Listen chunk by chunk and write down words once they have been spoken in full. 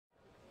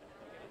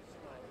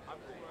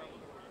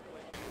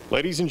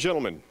Ladies and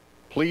gentlemen,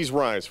 please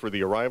rise for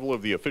the arrival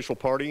of the official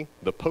party,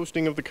 the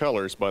posting of the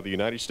colors by the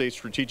United States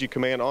Strategic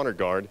Command Honor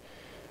Guard,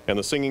 and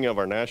the singing of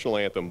our national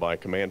anthem by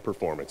Command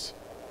Performance.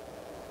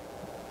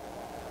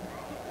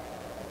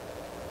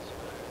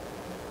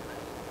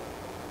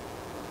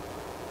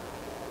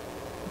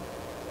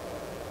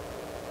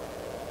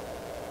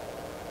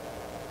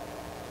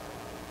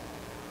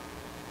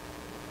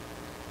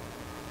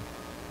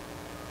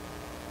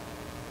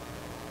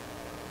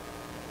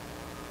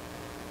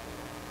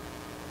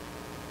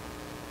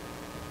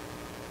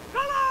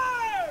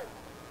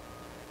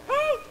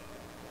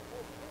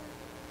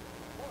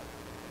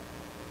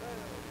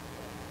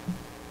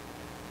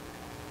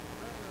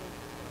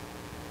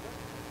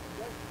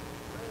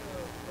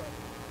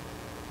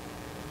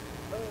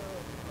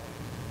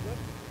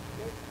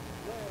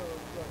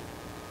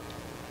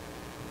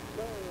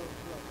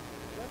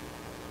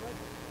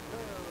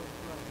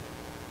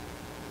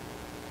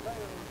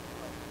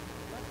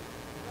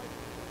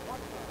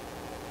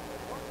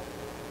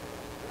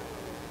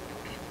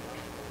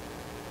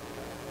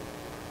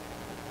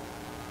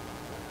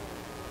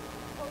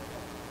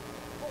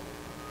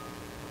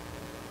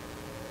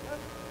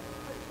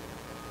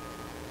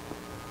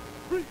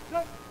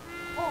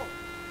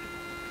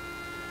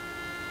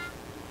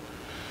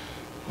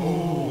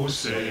 Oh,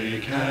 say,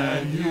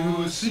 can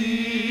you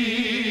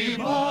see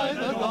by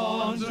the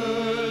dawn's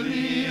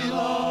early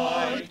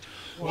light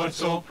what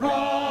so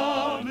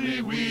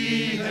proudly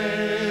we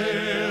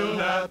hailed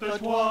at the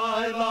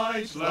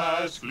twilight's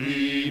last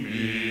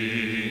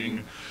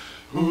gleaming,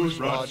 whose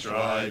broad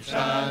stripes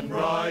and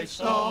bright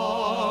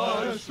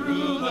stars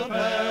through the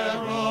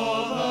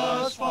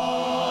perilous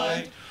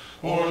fight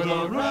o'er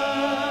the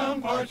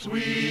ramparts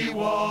we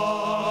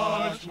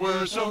watched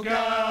were so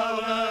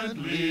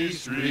gallantly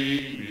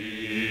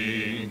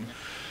streaming,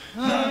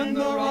 and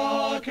the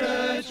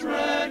rocket's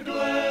red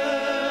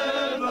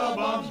glare, the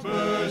bombs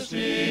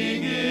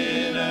bursting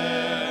in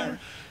air,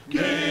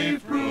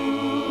 gave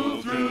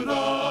proof through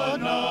the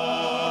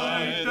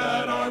night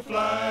that our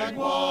flag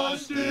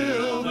was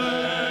still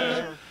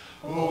there.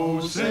 Oh,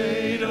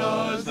 say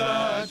does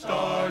that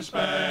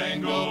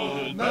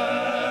star-spangled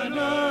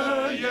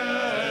banner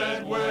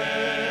yet wave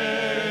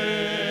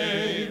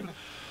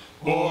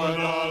o'er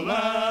the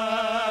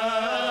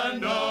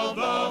land of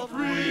the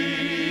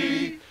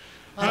free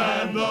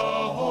and the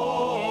home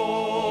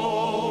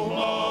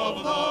of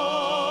the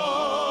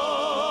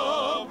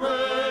brave.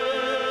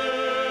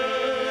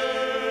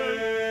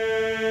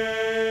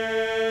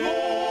 Home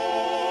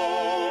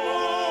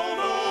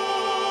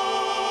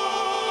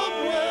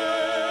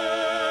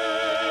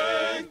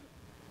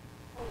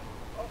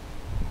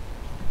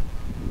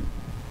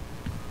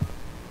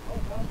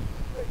of the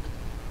brave.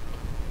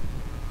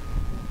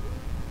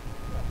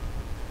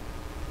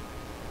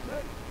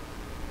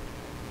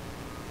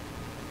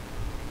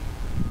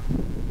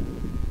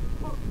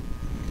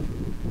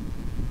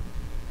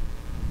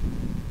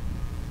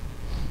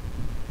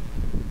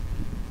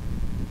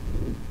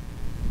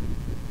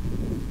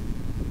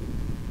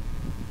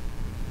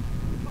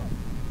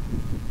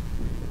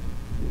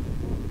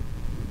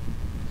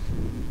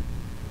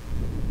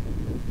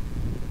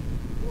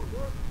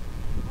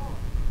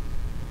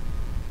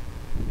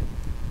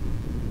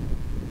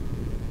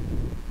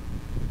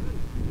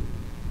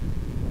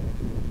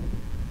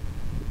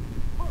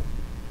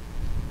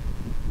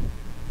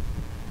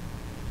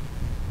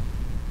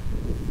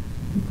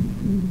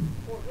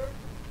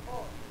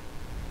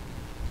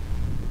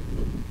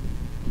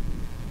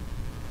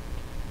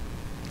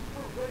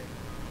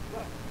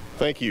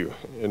 Thank you,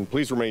 and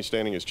please remain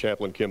standing as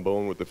Chaplain Kim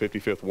Bowen with the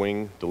 55th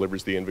Wing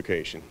delivers the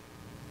invocation.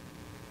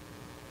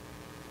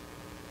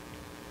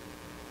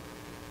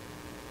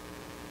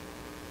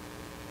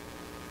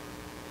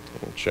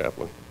 And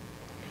Chaplain.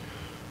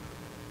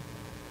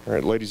 All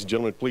right, ladies and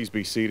gentlemen, please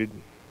be seated.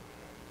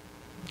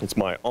 It's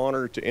my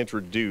honor to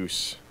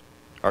introduce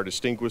our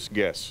distinguished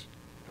guests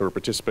who are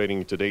participating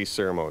in today's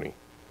ceremony.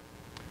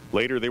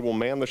 Later, they will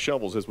man the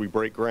shovels as we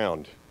break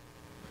ground.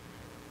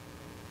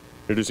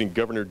 Introducing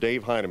Governor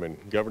Dave Heineman,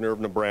 Governor of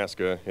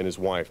Nebraska, and his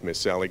wife, Miss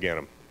Sally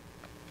Ganem.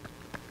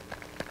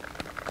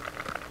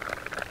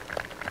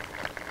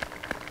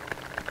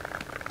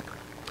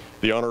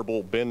 The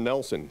Honorable Ben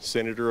Nelson,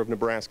 Senator of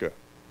Nebraska.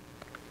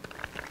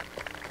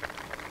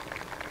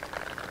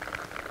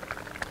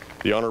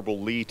 The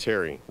Honorable Lee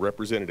Terry,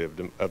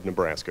 Representative of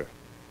Nebraska.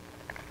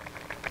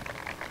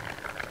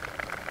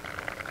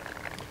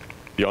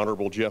 The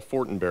Honorable Jeff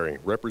Fortenberry,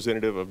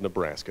 Representative of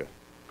Nebraska.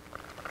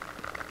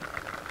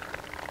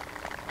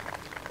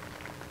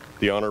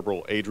 The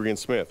Honorable Adrian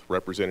Smith,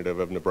 Representative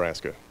of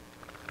Nebraska.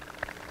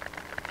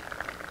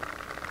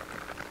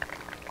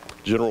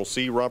 General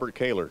C. Robert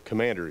Kaler,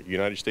 Commander,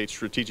 United States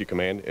Strategic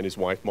Command, and his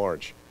wife,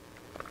 Marge.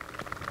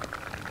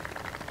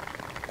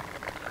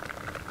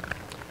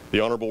 The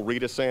Honorable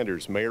Rita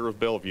Sanders, Mayor of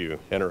Bellevue,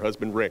 and her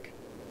husband, Rick.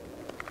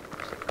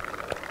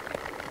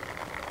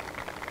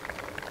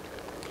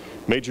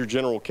 Major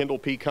General Kendall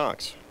P.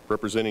 Cox,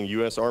 representing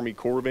U.S. Army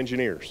Corps of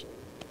Engineers.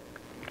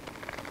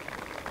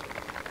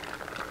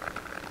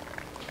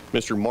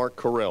 Mr. Mark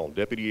Correll,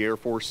 Deputy Air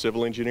Force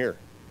Civil Engineer.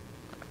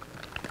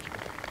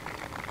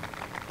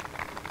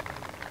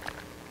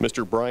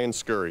 Mr. Brian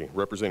Scurry,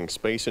 representing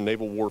Space and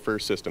Naval Warfare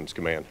Systems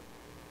Command.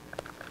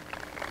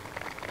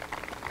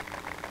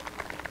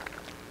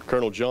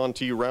 Colonel John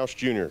T. Roush,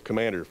 Jr.,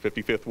 Commander,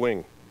 55th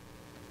Wing.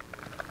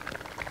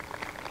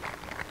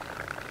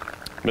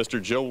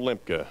 Mr. Joe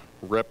Lemke,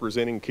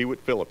 representing Kiewit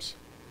Phillips.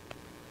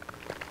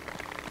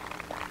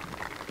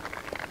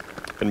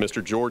 And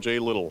Mr. George A.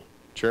 Little,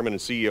 Chairman and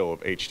CEO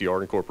of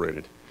HDR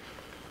Incorporated.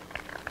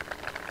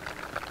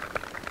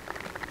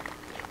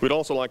 We'd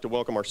also like to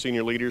welcome our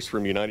senior leaders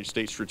from United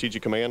States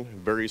Strategic Command,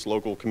 various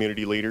local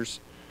community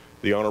leaders,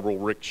 the Honorable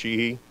Rick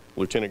Sheehy,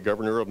 Lieutenant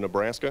Governor of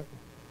Nebraska,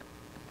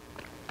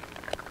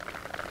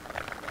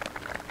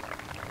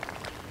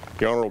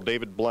 the Honorable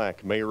David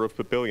Black, Mayor of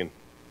Papillion,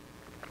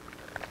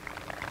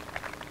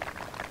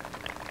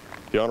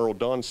 the Honorable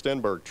Don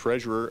Stenberg,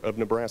 Treasurer of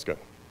Nebraska,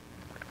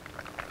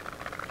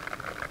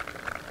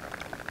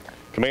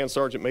 Command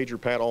Sergeant Major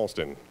Pat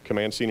Alston,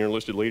 Command Senior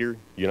Enlisted Leader,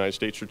 United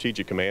States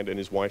Strategic Command, and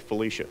his wife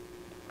Felicia,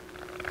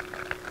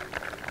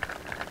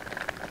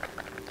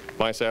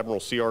 Vice Admiral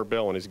C.R.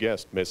 Bell and his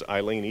guest, Ms.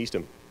 Eileen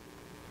Eastham,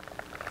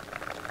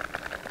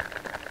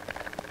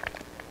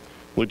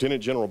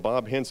 Lieutenant General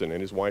Bob Henson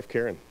and his wife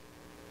Karen,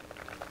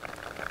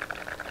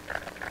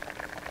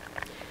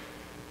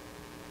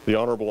 the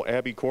Honorable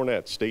Abby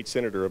Cornett, State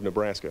Senator of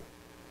Nebraska,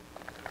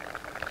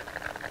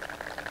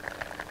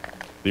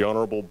 the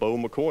Honorable Bo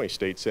McCoy,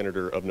 State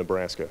Senator of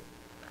Nebraska,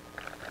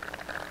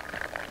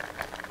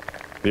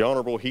 the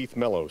Honorable Heath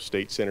Mello,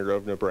 State Senator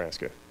of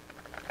Nebraska,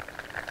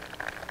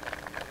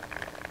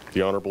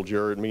 the Honorable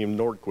Jeremy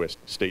Nordquist,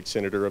 State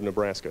Senator of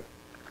Nebraska,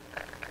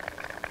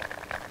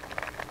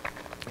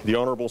 the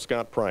Honorable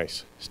Scott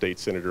Price, State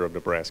Senator of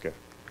Nebraska,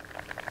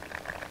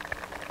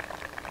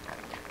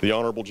 the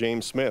Honorable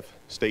James Smith,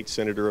 State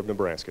Senator of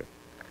Nebraska.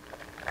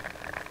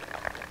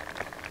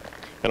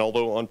 And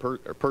although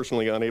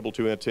personally unable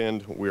to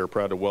attend, we are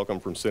proud to welcome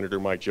from Senator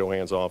Mike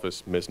Johan's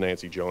office, Ms.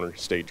 Nancy Joner,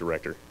 State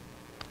Director.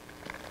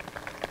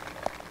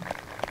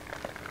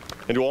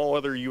 And to all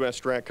other U.S.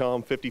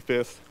 STRATCOM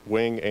 55th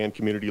Wing and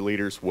community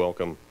leaders,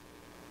 welcome.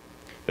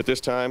 At this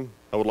time,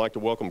 I would like to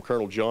welcome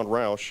Colonel John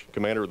Roush,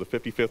 Commander of the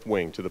 55th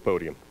Wing, to the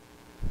podium.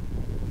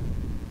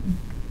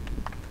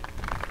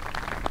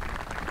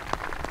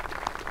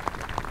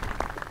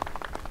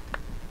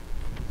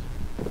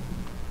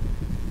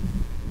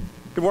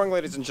 Good morning,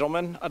 ladies and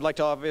gentlemen. I'd like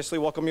to obviously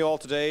welcome you all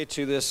today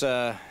to this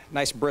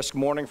nice brisk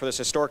morning for this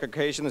historic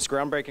occasion, this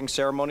groundbreaking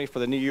ceremony for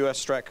the new U.S.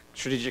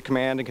 Strategic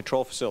Command and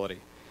Control Facility.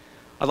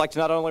 I'd like to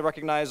not only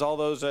recognize all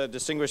those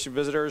distinguished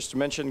visitors, to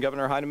mention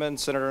Governor Heineman,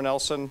 Senator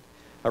Nelson,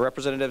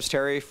 Representatives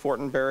Terry,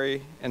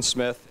 Fortenberry, and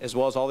Smith, as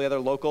well as all the other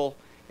local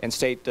and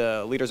state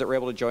leaders that were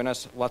able to join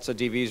us. Lots of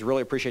DVs.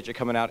 Really appreciate you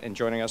coming out and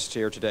joining us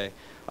here today.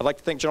 I'd like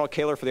to thank General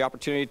Kaler for the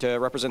opportunity to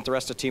represent the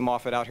rest of Team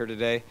Offutt out here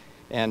today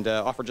and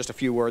offer just a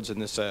few words in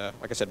this,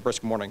 like I said,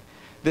 brisk morning.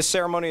 This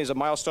ceremony is a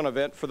milestone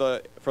event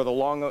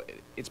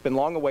it's been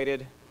long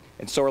awaited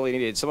and sorely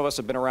needed. Some of us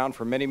have been around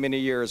for many, many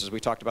years as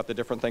we talked about the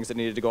different things that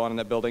needed to go on in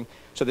that building.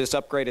 So this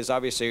upgrade is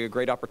obviously a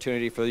great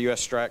opportunity for the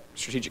U.S.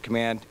 Strategic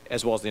Command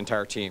as well as the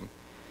entire team.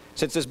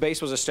 Since this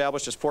base was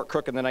established as Fort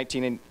Crook in the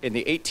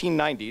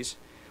 1890s,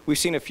 we've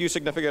seen a few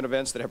significant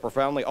events that have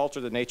profoundly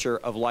altered the nature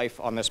of life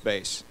on this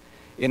base.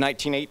 In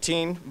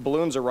 1918,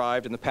 balloons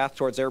arrived and the path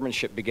towards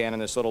airmanship began in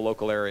this little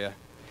local area.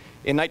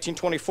 In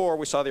 1924,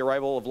 we saw the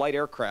arrival of light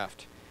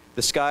aircraft.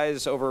 The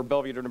skies over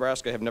Bellevue,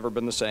 Nebraska have never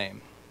been the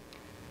same.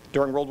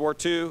 During World War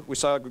II, we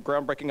saw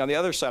groundbreaking on the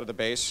other side of the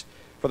base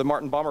for the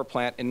Martin Bomber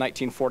Plant in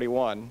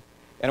 1941,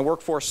 and a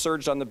workforce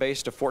surged on the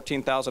base to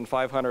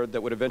 14,500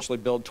 that would eventually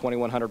build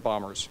 2,100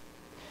 bombers.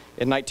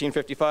 In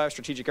 1955,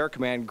 Strategic Air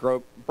Command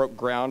broke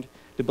ground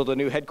to build a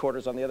new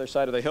headquarters on the other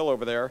side of the hill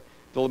over there,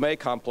 the LeMay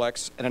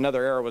Complex, and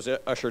another era was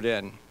ushered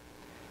in.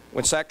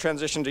 When SAC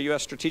transitioned to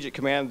U.S. Strategic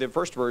Command, the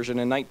first version,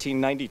 in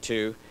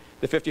 1992,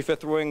 the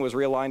 55th Wing was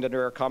realigned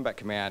under Air Combat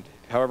Command.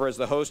 However, as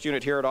the host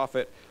unit here at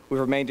Offutt, we've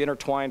remained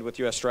intertwined with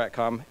U.S.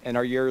 STRATCOM, and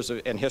our years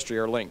and history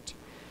are linked.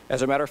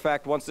 As a matter of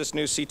fact, once this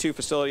new C2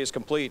 facility is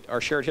complete,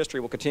 our shared history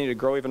will continue to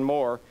grow even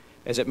more,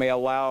 as it may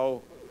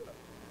allow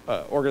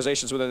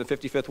organizations within the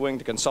 55th Wing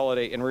to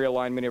consolidate and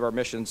realign many of our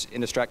missions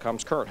into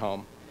STRATCOM's current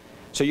home.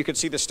 So you can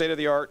see the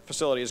state-of-the-art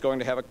facility is going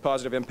to have a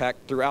positive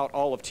impact throughout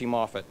all of Team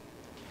Offutt.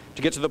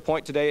 To get to the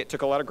point today, it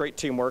took a lot of great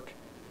teamwork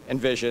and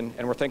vision,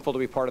 and we're thankful to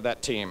be part of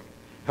that team.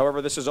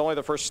 However, this is only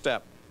the first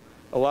step.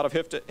 A lot of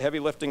heavy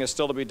lifting is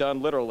still to be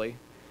done, literally,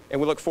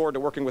 and we look forward to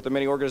working with the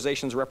many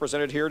organizations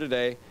represented here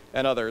today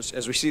and others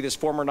as we see this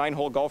former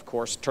 9-hole golf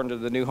course turned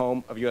into the new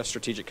home of U.S.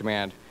 Strategic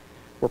Command.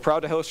 We're proud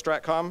to host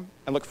STRATCOM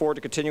and look forward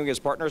to continuing as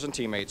partners and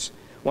teammates.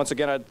 Once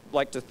again, I'd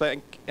like to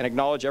thank and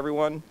acknowledge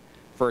everyone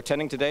for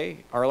attending today,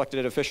 our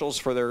elected officials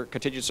for their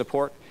continued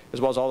support, as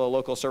well as all the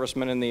local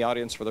servicemen in the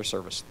audience for their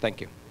service.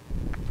 Thank you.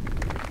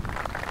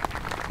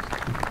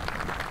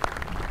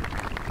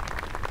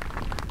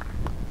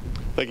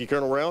 Thank you,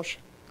 Colonel Roush.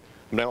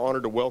 I'm now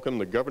honored to welcome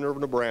the Governor of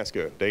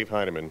Nebraska, Dave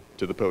Heineman,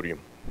 to the podium.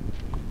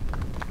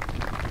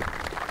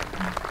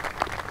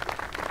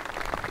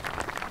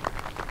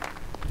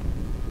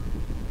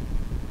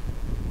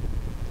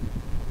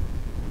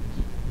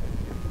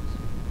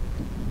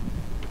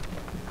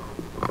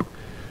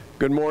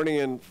 Good morning,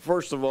 and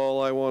first of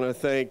all, I want to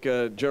thank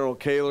General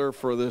Kaler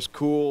for this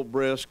cool,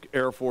 brisk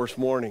Air Force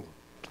morning.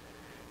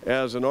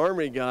 As an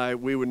Army guy,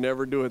 we would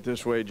never do it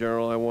this way,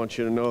 General. I want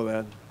you to know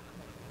that.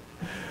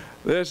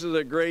 This is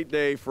a great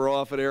day for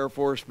Offutt Air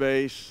Force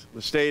Base,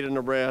 the state of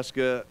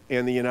Nebraska,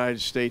 and the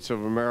United States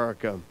of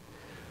America.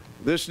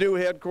 This new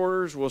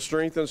headquarters will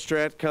strengthen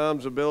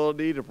STRATCOM's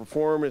ability to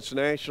perform its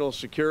national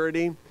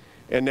security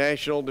and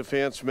national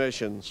defense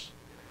missions.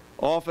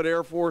 Offutt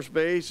Air Force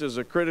Base is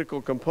a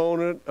critical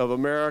component of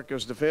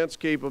America's defense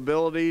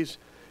capabilities,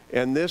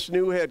 and this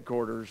new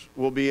headquarters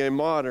will be a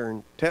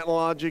modern,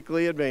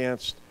 technologically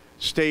advanced,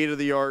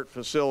 state-of-the-art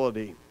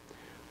facility.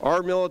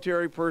 Our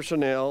military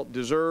personnel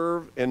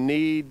deserve and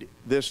need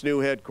this new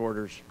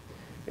headquarters.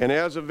 And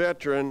as a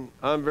veteran,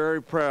 I'm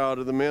very proud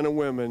of the men and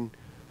women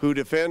who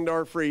defend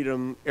our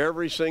freedom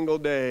every single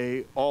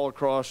day all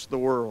across the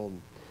world.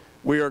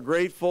 We are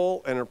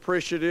grateful and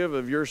appreciative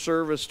of your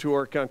service to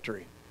our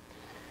country.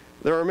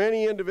 There are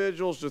many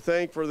individuals to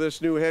thank for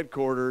this new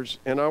headquarters,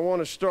 and I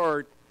want to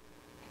start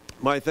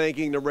by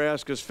thanking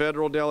Nebraska's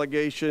federal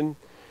delegation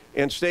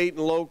and state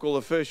and local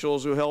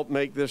officials who helped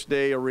make this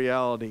day a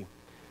reality.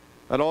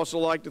 I'd also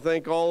like to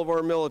thank all of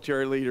our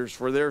military leaders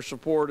for their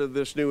support of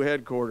this new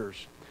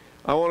headquarters.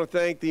 I want to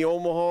thank the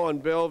Omaha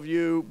and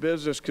Bellevue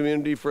business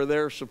community for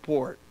their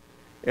support.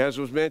 As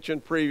was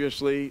mentioned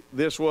previously,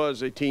 this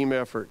was a team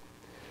effort.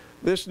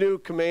 This new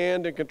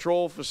command and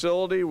control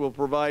facility will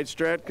provide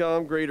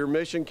STRATCOM greater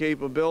mission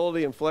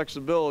capability and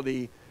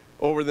flexibility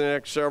over the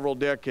next several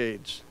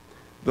decades.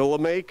 The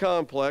LeMay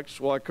complex,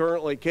 while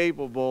currently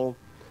capable,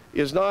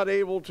 is not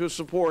able to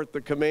support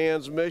the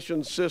command's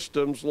mission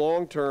systems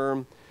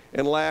long-term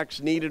and lacks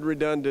needed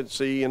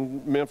redundancy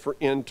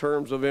in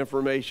terms of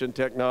information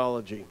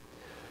technology.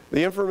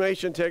 The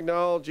information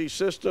technology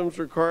systems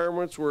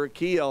requirements were a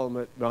key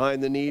element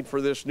behind the need for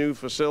this new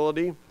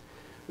facility.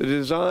 The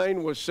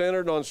design was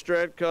centered on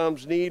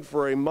STRATCOM's need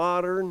for a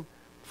modern,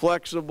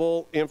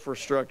 flexible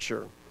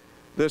infrastructure.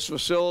 This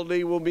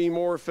facility will be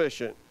more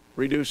efficient,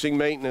 reducing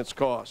maintenance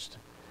costs.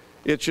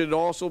 It should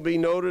also be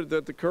noted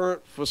that the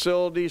current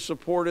facility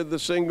supported the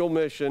single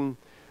mission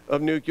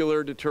of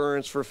nuclear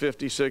deterrence for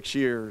 56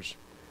 years.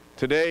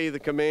 Today, the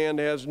command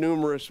has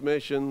numerous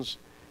missions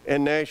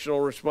and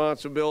national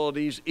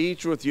responsibilities,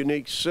 each with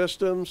unique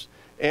systems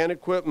and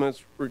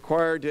equipment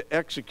required to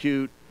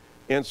execute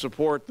and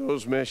support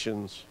those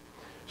missions.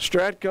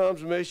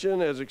 STRATCOM's mission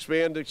has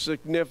expanded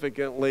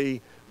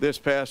significantly this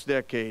past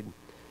decade,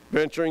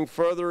 venturing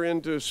further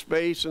into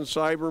space and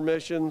cyber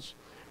missions,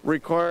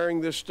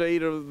 requiring this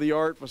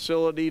state-of-the-art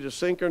facility to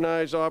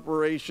synchronize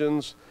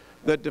operations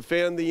that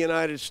defend the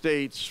United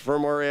States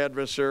from our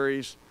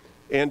adversaries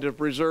and to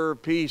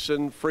preserve peace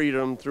and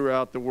freedom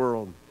throughout the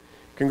world.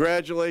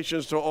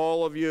 Congratulations to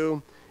all of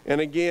you. And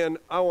again,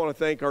 I want to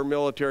thank our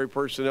military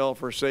personnel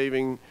for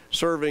serving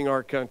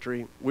our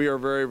country. We are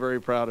very, very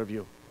proud of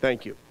you.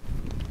 Thank you.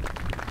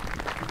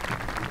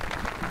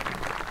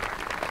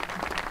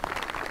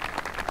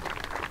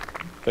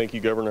 Thank you,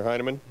 Governor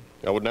Heineman.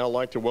 I would now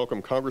like to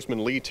welcome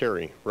Congressman Lee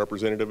Terry,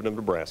 representative of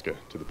Nebraska,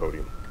 to the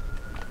podium.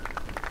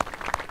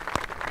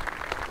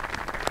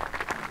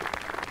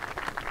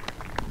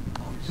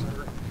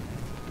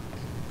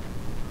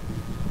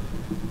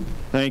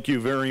 Thank you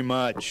very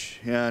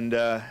much. And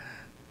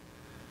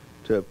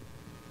to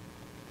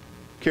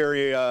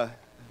carry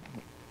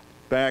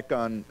back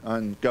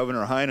on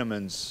Governor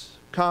Heineman's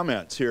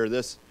comments here,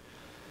 this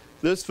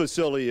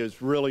facility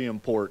is really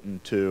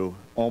important to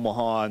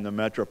Omaha and the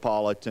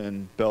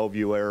metropolitan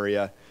Bellevue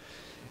area.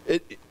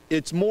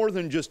 It's more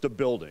than just a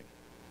building.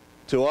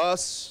 To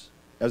us,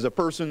 as a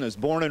person that's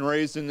born and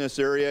raised in this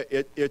area,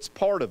 it's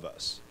part of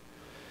us.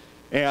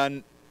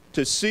 And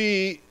to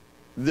see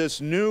this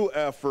new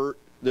effort,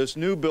 this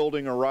new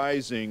building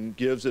arising,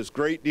 gives us a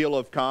great deal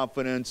of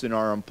confidence in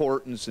our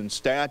importance and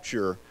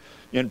stature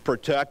in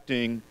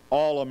protecting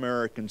all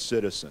American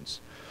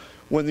citizens.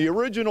 When the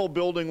original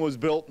building was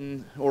built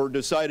or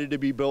decided to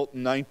be built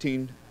in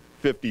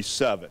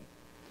 1957,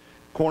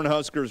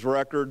 Cornhusker's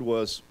record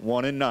was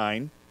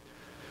 1-9.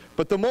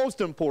 But the most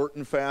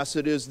important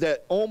facet is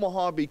that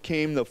Omaha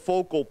became the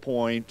focal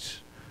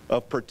point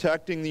of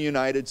protecting the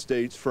United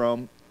States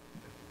from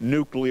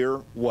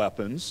nuclear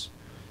weapons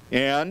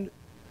and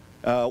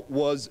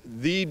was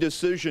the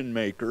decision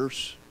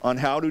makers on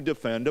how to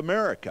defend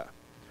America.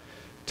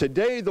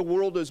 Today, the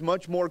world is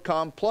much more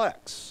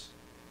complex.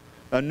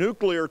 A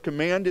nuclear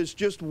command is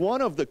just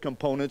one of the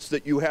components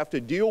that you have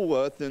to deal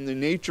with in the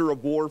nature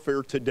of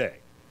warfare today.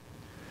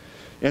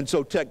 And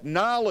so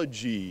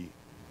technology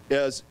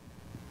is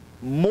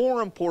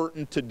more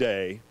important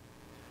today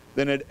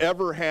than it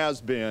ever has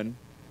been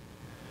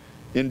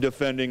in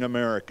defending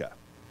America.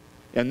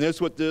 And this,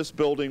 what this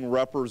building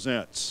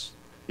represents,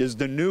 is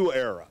the new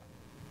era,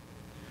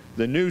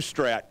 the new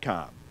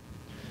STRATCOM.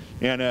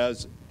 And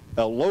as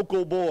a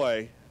local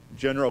boy,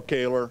 General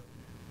Kaler,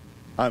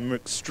 I'm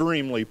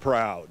extremely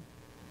proud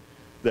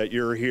that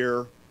you're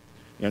here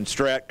and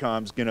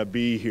STRATCOM's going to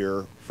be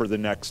here for the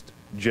next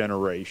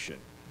generation.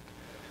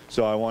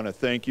 So I want to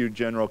thank you,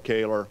 General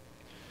Kaler,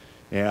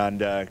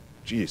 and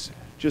geez,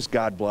 just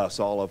God bless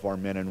all of our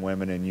men and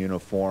women in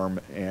uniform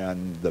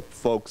and the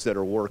folks that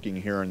are working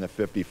here in the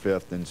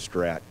 55th and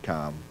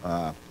STRATCOM.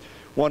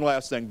 One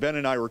last thing, Ben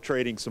and I were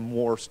trading some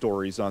war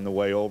stories on the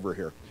way over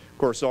here. Of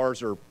course,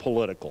 ours are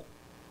political.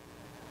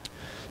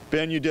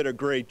 Ben, you did a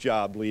great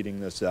job leading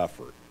this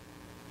effort.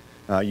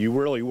 You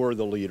really were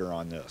the leader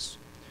on this.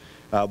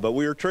 But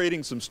we were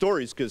trading some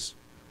stories because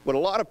what a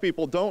lot of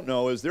people don't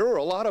know is there were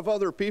a lot of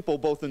other people,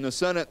 both in the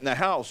Senate and the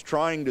House,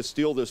 trying to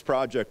steal this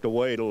project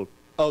away to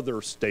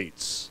other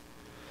states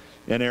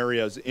and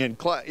areas,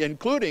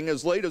 including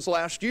as late as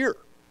last year,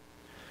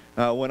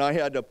 when I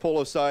had to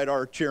pull aside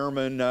our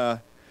chairman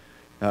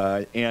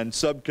and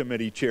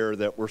subcommittee chair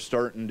that were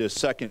starting to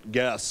second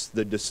guess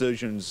the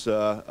decisions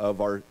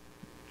of our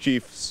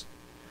chiefs.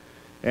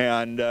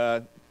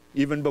 And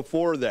even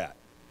before that,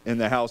 in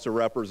the House of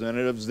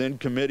Representatives, then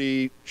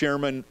committee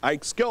chairman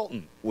Ike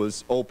Skelton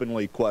was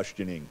openly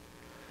questioning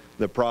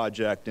the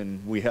project,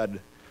 and we had,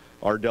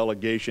 our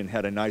delegation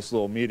had a nice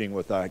little meeting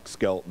with Ike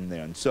Skelton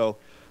then. So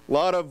a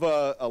lot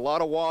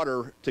of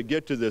water to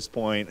get to this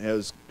point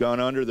has gone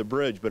under the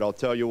bridge, but I'll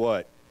tell you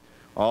what,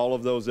 all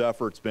of those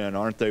efforts, Ben,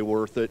 aren't they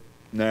worth it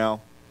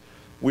now?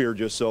 We are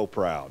just so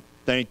proud.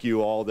 Thank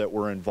you all that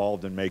were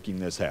involved in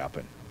making this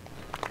happen.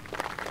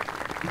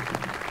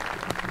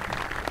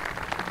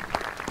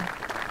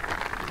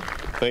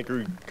 Thank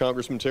you,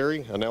 Congressman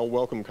Terry. I now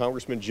welcome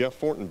Congressman Jeff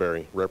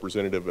Fortenberry,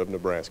 representative of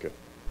Nebraska.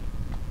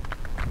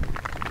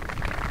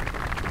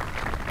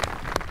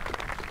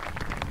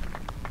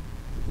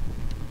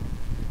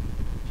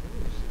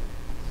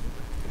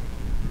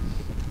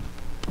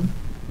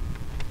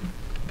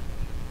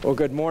 Well,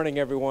 good morning,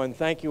 everyone.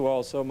 Thank you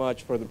all so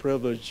much for the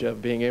privilege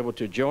of being able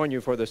to join you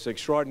for this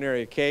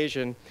extraordinary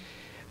occasion.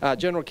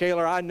 General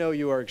Kaler, I know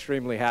you are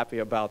extremely happy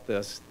about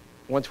this.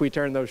 Once we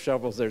turn those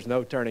shovels, there's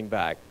no turning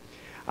back.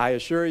 I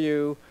assure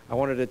you, I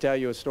wanted to tell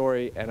you a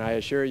story, and I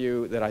assure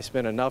you that I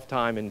spent enough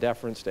time in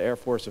deference to Air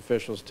Force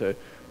officials to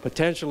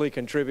potentially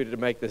contribute to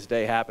make this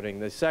day happening.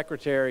 The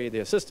Secretary, the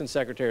Assistant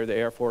Secretary of the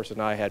Air Force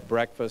and I had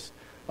breakfast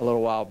a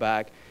little while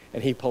back,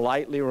 and he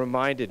politely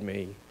reminded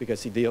me,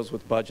 because he deals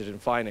with budget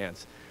and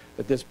finance,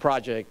 that this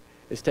project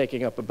is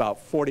taking up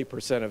about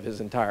 40% of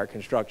his entire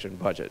construction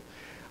budget.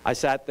 I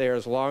sat there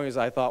as long as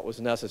I thought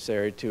was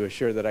necessary to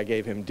assure that I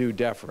gave him due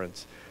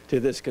deference to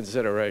this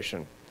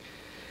consideration.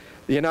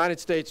 The United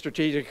States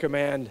Strategic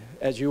Command,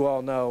 as you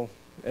all know,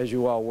 as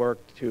you all work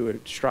to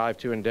strive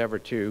to endeavor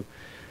to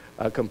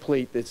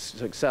complete its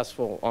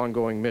successful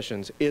ongoing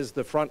missions, is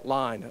the front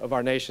line of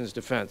our nation's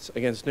defense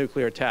against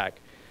nuclear attack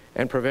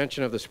and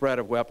prevention of the spread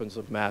of weapons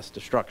of mass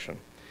destruction.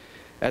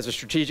 As the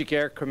Strategic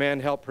Air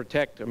Command helped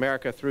protect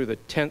America through the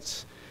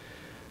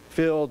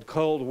tense-filled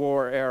Cold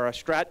War era,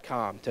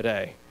 STRATCOM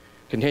today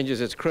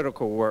continues its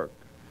critical work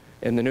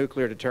in the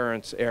nuclear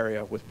deterrence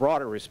area with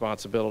broader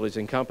responsibilities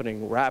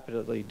encompassing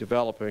rapidly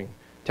developing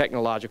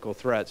technological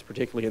threats,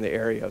 particularly in the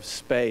area of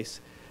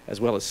space as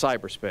well as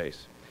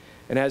cyberspace.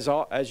 And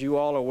as you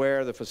all are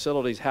aware, the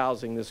facilities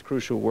housing this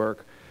crucial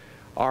work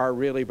are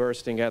really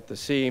bursting at the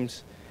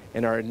seams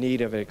and are in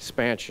need of an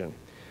expansion.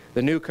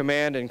 The new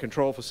command and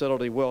control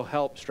facility will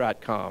help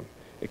STRATCOM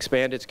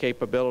expand its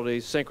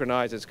capabilities,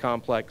 synchronize its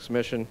complex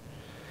mission,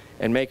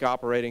 and make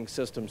operating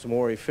systems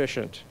more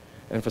efficient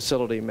and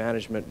facility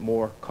management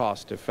more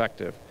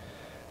cost-effective.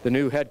 The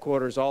new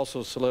headquarters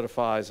also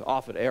solidifies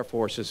Offutt Air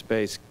Force's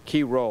base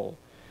key role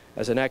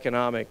as an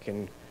economic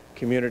and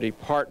community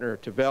partner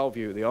to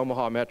Bellevue, the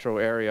Omaha metro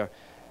area,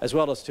 as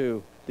well as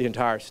to the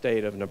entire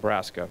state of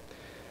Nebraska.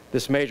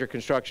 This major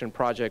construction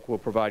project will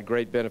provide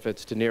great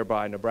benefits to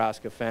nearby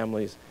Nebraska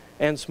families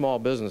and small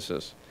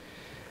businesses.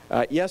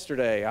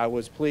 Yesterday, I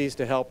was pleased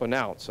to help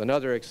announce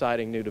another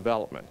exciting new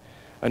development,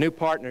 a new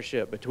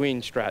partnership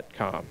between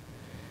STRATCOM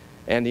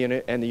and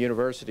the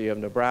University of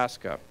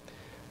Nebraska.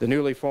 The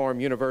newly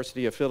formed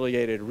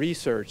university-affiliated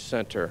research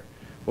center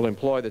will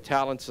employ the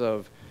talents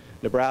of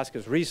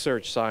Nebraska's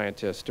research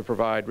scientists to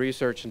provide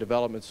research and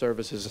development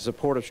services in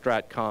support of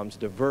STRATCOM's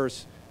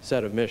diverse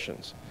set of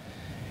missions.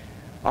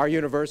 Our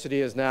university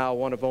is now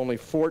one of only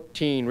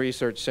 14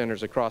 research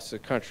centers across the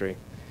country,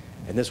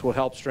 and this will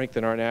help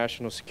strengthen our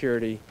national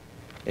security,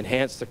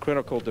 enhance the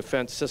critical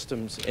defense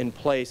systems in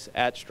place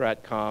at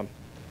STRATCOM,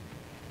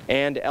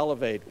 and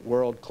elevate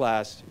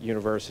world-class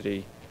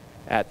research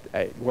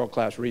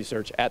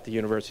at the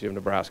University of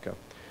Nebraska.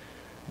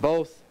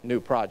 Both new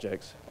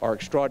projects are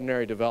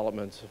extraordinary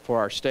developments for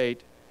our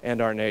state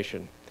and our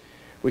nation.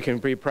 We can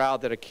be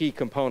proud that a key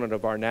component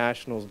of our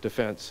national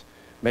defense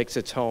makes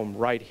its home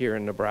right here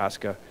in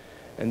Nebraska,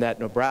 and that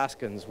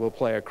Nebraskans will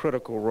play a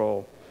critical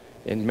role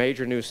in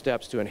major new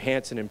steps to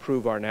enhance and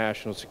improve our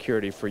national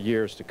security for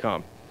years to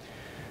come.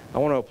 I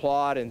want to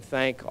applaud and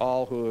thank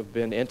all who have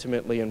been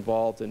intimately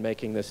involved in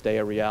making this day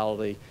a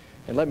reality.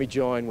 And let me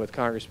join with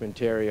Congressman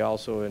Terry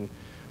also in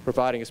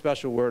providing a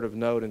special word of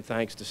note and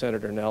thanks to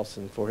Senator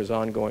Nelson for his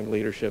ongoing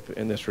leadership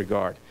in this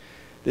regard.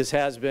 This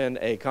has been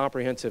a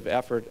comprehensive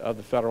effort of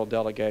the federal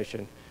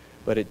delegation,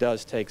 but it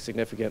does take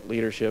significant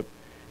leadership,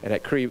 and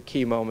at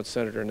key moments,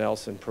 Senator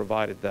Nelson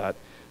provided that.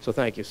 So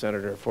thank you,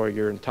 Senator, for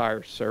your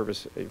entire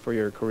service, for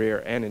your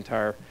career and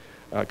entire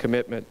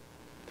commitment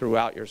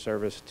throughout your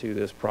service to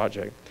this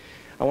project.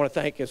 I want to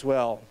thank as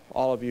well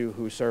all of you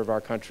who serve our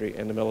country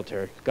in the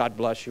military. God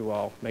bless you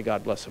all. May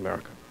God bless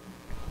America.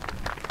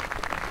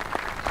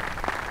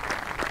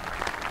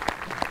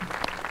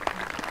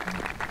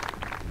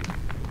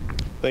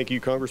 Thank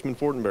you, Congressman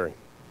Fortenberry.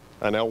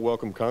 I now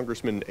welcome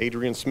Congressman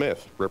Adrian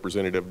Smith,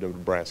 representative of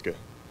Nebraska,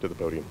 to the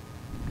podium.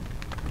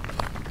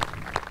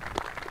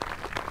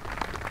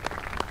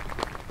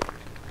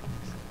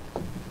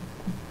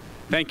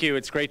 Thank you.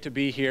 It's great to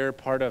be here,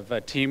 part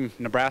of Team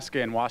Nebraska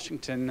in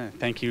Washington.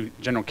 Thank you,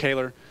 General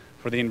Kaler,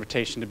 for the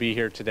invitation to be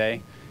here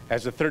today.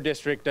 As the 3rd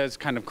District does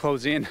kind of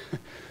close in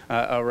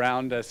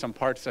around some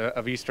parts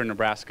of eastern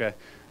Nebraska,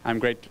 I'm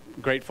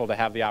grateful to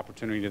have the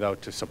opportunity, though,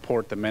 to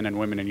support the men and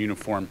women in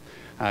uniform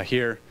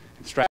here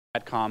at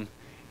STRATCOM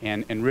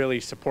and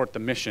really support the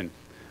mission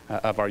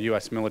of our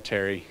U.S.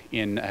 military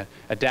in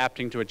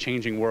adapting to a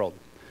changing world.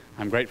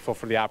 I'm grateful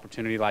for the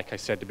opportunity, like I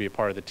said, to be a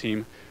part of the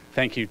team.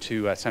 Thank you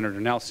to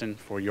Senator Nelson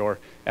for your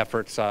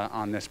efforts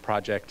on this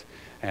project.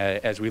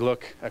 As we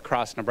look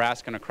across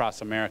Nebraska and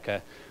across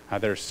America,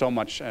 there's so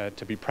much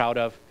to be proud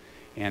of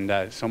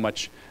and so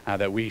much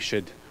that we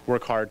should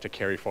work hard to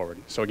carry forward.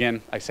 So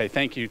again, I say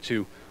thank you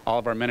to all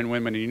of our men and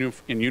women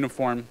in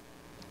uniform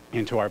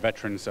and to our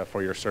veterans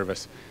for your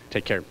service.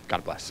 Take care.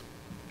 God bless.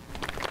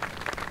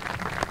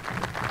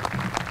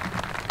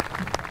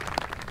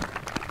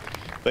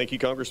 Thank you,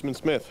 Congressman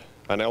Smith.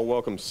 I now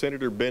welcome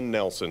Senator Ben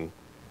Nelson,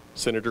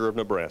 Senator of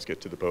Nebraska,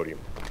 to the podium.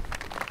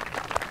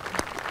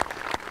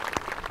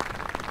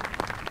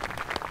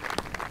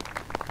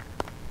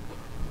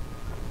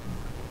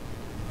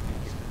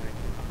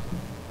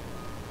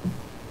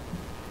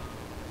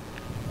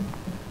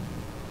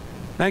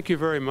 Thank you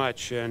very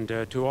much, and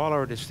to all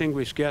our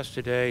distinguished guests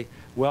today,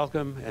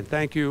 welcome, and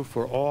thank you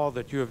for all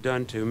that you have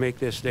done to make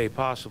this day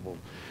possible.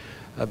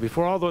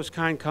 Before all those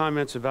kind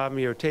comments about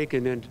me are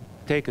taken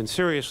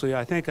seriously,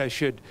 I think I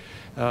should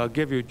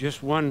give you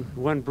just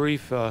one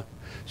brief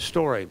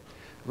story.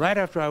 Right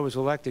after I was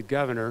elected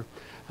governor,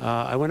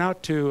 I went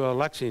out to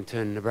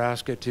Lexington,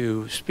 Nebraska,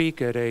 to speak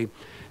at a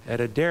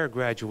DARE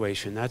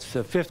graduation. That's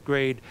the 5th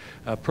grade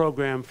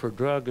program for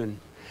drug and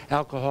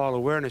alcohol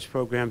awareness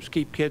programs,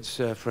 keep kids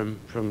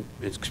from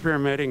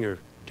experimenting or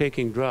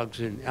taking drugs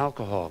and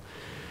alcohol.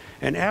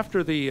 And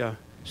after the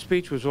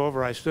speech was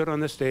over, I stood on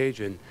the stage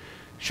and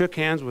shook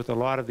hands with a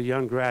lot of the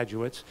young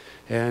graduates.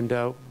 And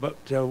but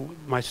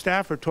my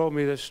staffer told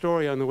me this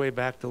story on the way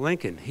back to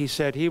Lincoln. He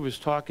said he was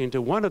talking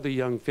to one of the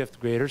young 5th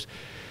graders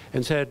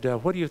and said,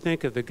 "What do you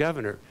think of the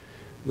governor?"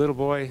 Little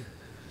boy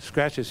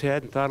scratched his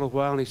head and thought a little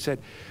while, and he said,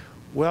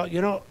 "Well,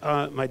 you know,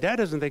 my dad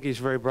doesn't think he's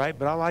very bright,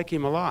 but I like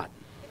him a lot."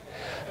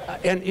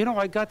 And, you know,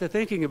 I got to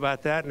thinking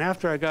about that, and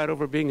after I got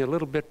over being a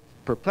little bit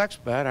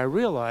perplexed by it, I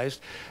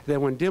realized that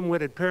when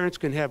dim-witted parents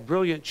can have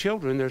brilliant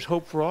children, there's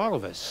hope for all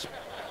of us.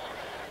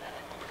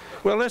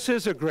 Well, this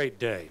is a great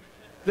day.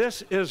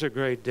 This is a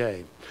great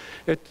day.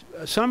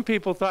 Some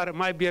people thought it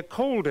might be a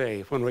cold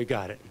day when we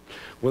got it.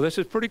 Well, this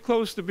is pretty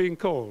close to being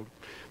cold,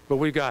 but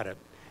we got it.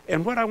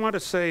 And what I want to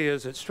say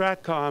is that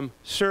STRATCOM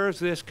serves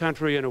this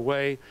country in a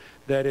way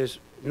that is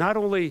not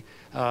only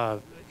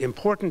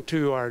important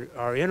to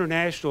our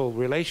international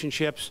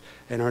relationships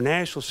and our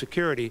national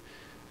security,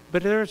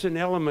 but there's an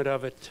element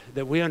of it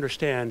that we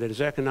understand that is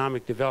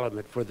economic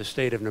development for the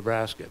state of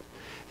Nebraska,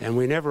 and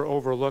we never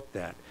overlook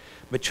that.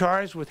 But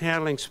charged with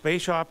handling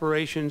space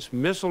operations,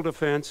 missile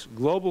defense,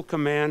 global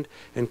command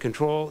and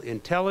control,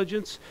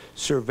 intelligence,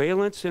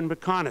 surveillance and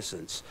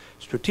reconnaissance,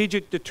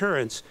 strategic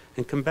deterrence,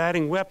 and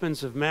combating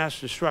weapons of mass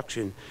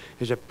destruction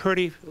is a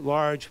pretty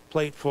large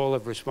plate full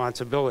of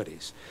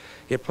responsibilities.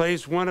 It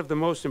plays one of the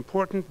most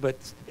important, but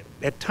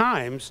at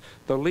times,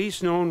 the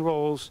least known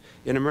roles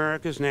in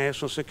America's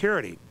national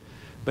security.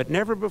 But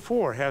never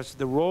before has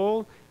the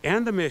role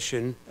and the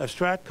mission of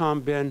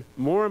STRATCOM been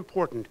more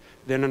important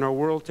than in our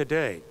world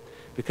today.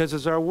 Because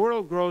as our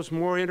world grows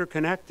more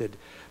interconnected,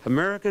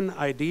 American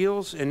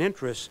ideals and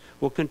interests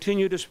will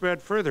continue to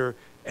spread further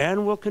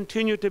and will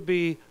continue to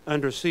be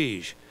under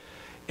siege.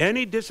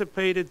 Any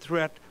dissipated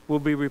threat will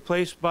be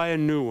replaced by a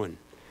new one,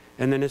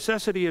 and the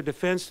necessity of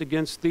defense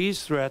against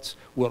these threats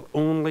will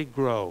only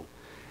grow.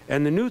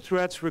 And the new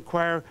threats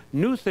require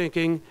new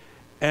thinking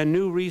and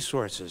new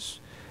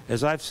resources.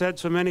 As I've said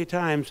so many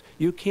times,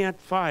 you can't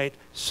fight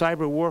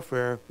cyber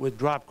warfare with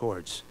drop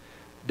cords.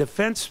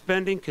 Defense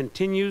spending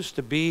continues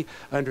to be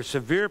under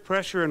severe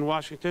pressure in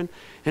Washington,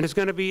 and is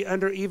going to be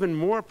under even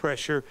more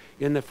pressure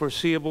in the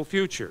foreseeable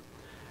future.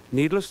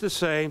 Needless to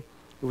say,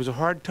 it was a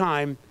hard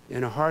time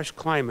in a harsh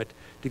climate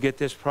to get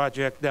this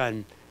project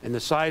done, and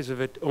the size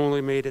of it only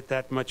made it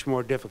that much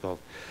more difficult.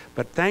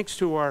 But thanks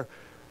to our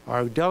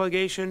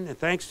delegation, and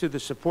thanks to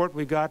the support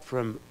we got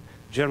from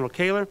General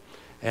Kaler,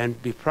 and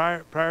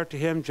prior to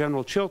him,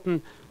 General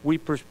Chilton, we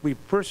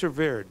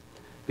persevered.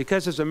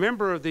 Because as a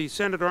member of the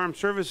Senate Armed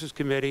Services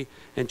Committee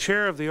and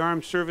chair of the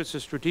Armed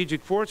Services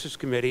Strategic Forces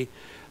Committee,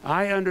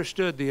 I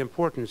understood the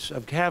importance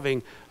of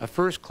having a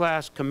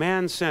first-class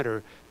command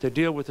center to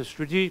deal with the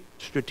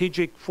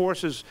strategic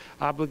forces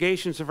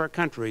obligations of our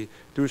country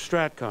through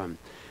STRATCOM.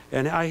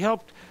 And I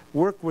helped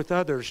work with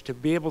others to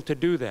be able to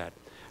do that.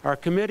 Our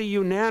committee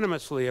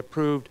unanimously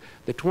approved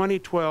the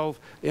 2012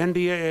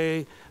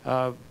 NDAA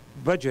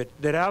budget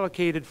that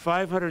allocated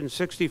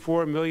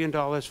 $564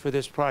 million for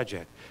this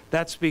project.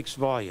 That speaks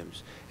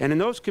volumes. And in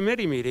those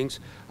committee meetings,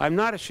 I'm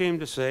not ashamed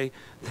to say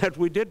that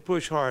we did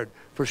push hard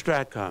for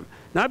STRATCOM.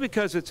 Not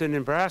because it's in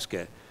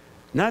Nebraska,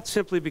 not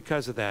simply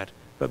because of that,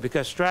 but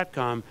because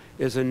STRATCOM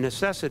is a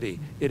necessity.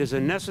 It is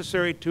a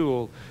necessary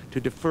tool to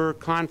defer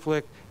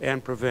conflict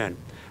and prevent.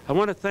 I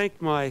want to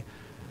thank my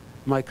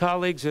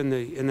colleagues in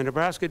the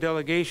Nebraska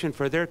delegation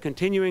for their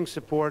continuing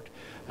support.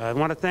 I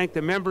want to thank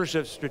the members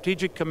of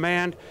Strategic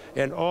Command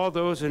and all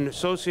those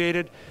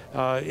associated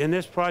in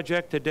this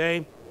project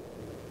today.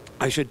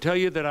 I should tell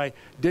you that I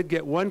did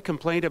get one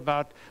complaint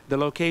about the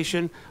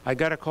location. I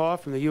got a call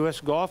from the U.S.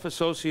 Golf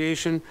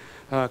Association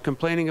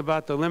complaining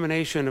about the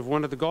elimination of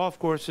one of the golf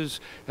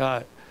courses.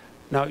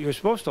 Now, you're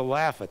supposed to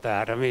laugh at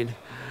that. I mean,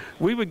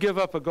 we would give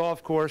up a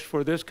golf course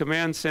for this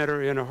command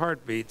center in a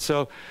heartbeat.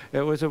 So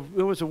it was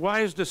a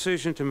wise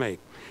decision to make.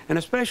 And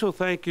a special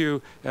thank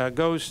you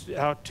goes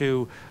out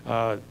to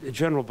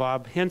General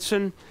Bob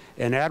Hinson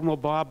and Admiral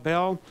Bob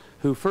Bell,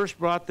 who first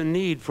brought the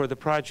need for the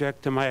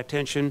project to my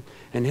attention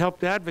and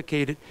helped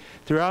advocate it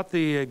throughout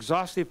the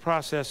exhaustive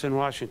process in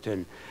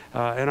Washington.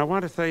 And I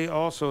want to say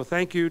also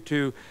thank you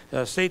to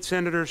State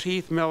Senators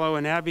Heath Mello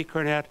and Abby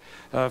Cornett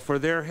for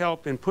their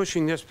help in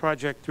pushing this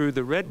project through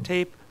the red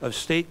tape of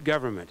state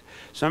government.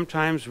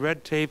 Sometimes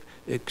red tape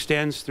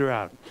extends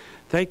throughout.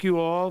 Thank you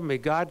all. May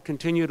God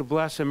continue to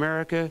bless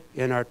America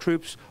and our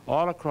troops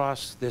all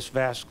across this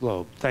vast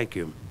globe. Thank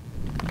you.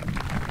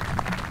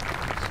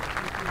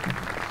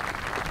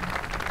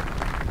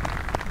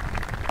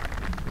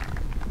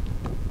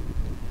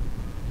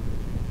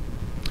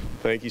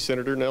 Thank you,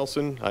 Senator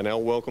Nelson. I now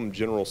welcome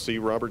General C.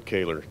 Robert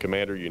Kaler,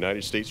 Commander,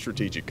 United States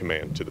Strategic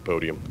Command, to the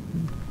podium.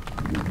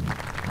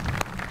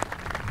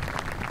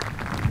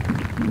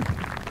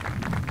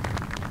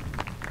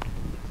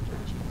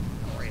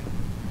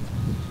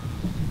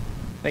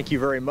 Thank you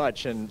very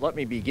much, and let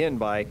me begin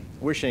by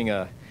wishing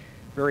a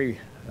very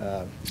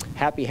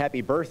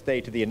happy birthday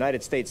to the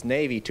United States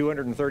Navy,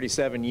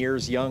 237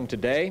 years young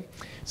today.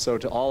 So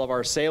to all of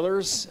our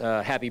sailors,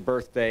 happy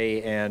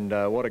birthday, and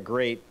what a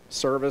great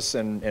service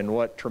and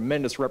what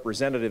tremendous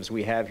representatives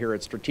we have here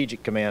at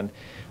Strategic Command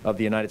of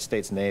the United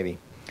States Navy.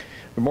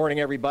 Good morning,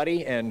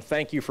 everybody, and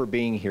thank you for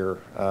being here.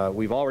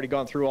 We've already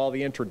gone through all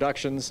the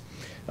introductions.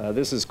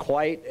 This is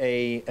quite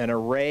an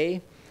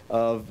array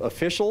of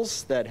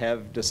officials that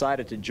have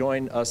decided to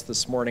join us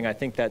this morning. I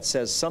think that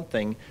says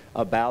something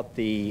about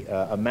the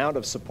amount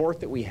of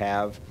support that we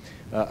have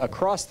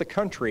across the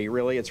country,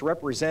 really. It's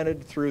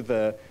represented through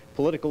the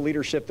political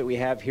leadership that we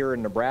have here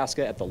in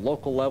Nebraska at the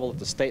local level, at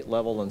the state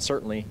level, and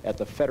certainly at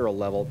the federal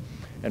level.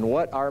 And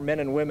what our men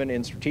and women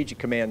in Strategic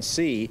Command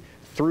see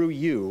through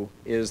you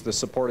is the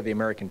support of the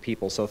American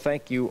people. So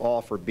thank you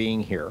all for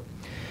being here.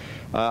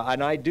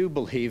 And I do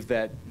believe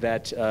that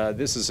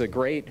this is a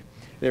great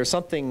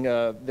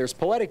there's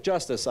poetic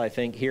justice, I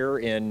think, here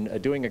in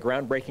doing a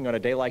groundbreaking on a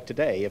day like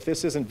today. If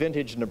this isn't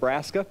vintage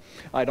Nebraska,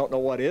 I don't know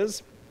what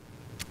is.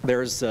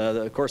 There's,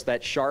 of course,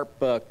 that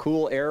sharp,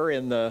 cool air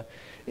in the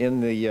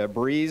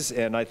breeze,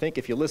 and I think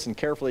if you listen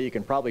carefully, you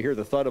can probably hear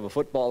the thud of a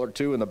football or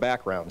two in the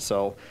background.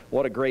 So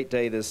what a great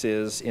day this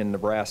is in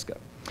Nebraska.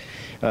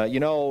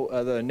 You know,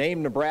 the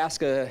name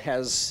Nebraska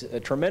has a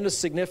tremendous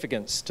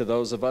significance to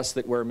those of us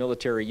that wear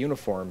military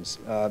uniforms.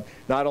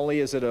 Not only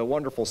is it a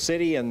wonderful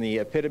city and the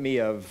epitome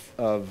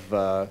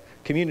of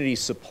community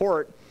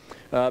support,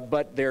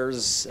 but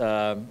there's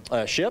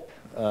a ship,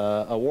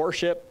 a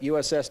warship,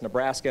 USS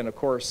Nebraska, and of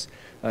course,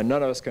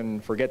 none of us can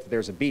forget that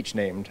there's a beach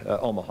named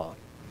Omaha.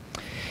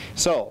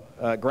 So,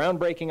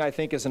 groundbreaking, I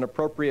think, is an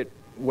appropriate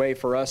way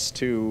for us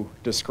to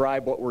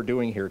describe what we're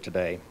doing here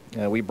today.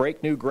 We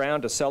break new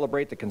ground to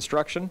celebrate the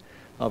construction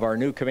of our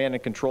new command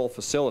and control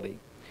facility.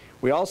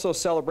 We also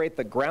celebrate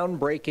the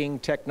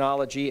groundbreaking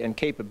technology and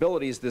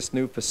capabilities this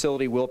new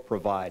facility will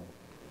provide.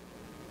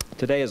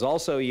 Today is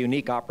also a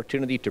unique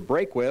opportunity to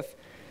break with,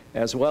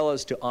 as well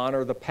as to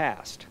honor the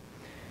past.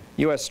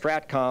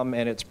 USSTRATCOM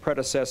and its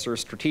predecessor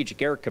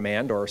Strategic Air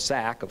Command, or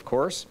SAC, of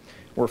course,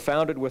 were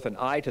founded with an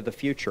eye to the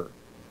future.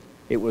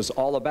 It was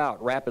all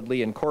about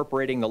rapidly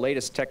incorporating the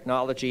latest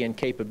technology and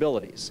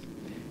capabilities.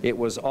 It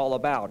was all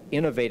about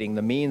innovating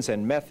the means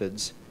and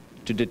methods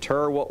to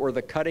deter what were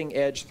the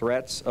cutting-edge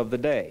threats of the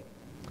day.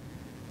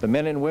 The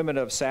men and women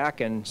of SAC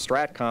and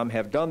STRATCOM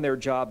have done their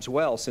jobs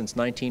well since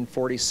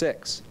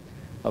 1946.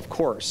 Of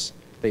course,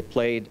 they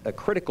played a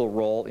critical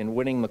role in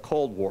winning the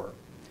Cold War.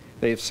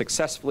 They've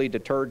successfully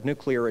deterred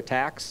nuclear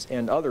attacks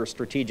and other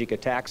strategic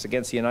attacks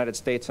against the United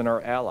States and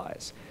our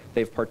allies.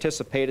 They've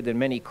participated in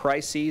many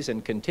crises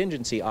and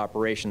contingency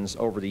operations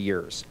over the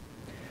years.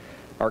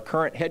 Our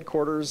current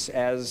headquarters,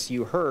 as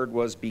you heard,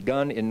 was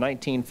begun in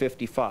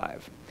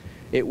 1955.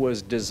 It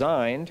was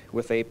designed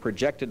with a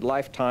projected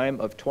lifetime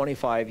of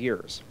 25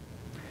 years.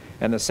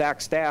 And the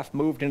SAC staff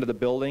moved into the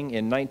building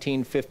in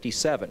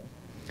 1957.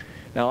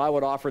 Now, I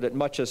would offer that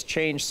much has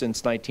changed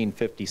since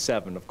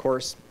 1957. Of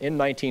course, in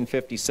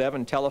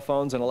 1957,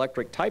 telephones and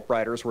electric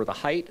typewriters were the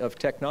height of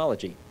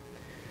technology.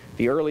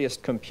 The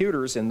earliest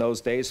computers in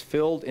those days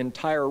filled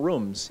entire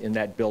rooms in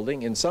that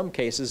building, in some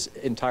cases,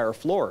 entire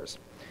floors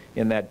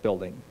in that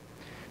building.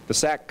 The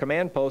SAC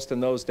command post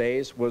in those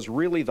days was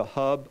really the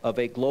hub of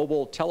a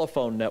global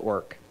telephone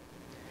network.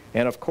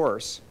 And of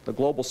course, the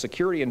global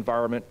security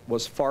environment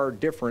was far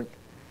different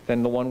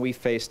than the one we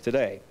face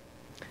today.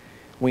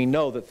 We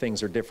know that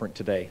things are different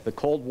today. The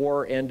Cold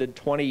War ended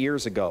 20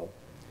 years ago.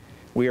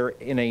 We are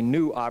in a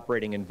new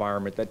operating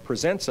environment that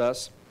presents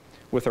us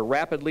with a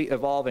rapidly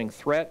evolving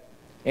threat,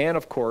 and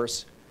of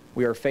course,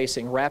 we are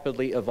facing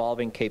rapidly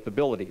evolving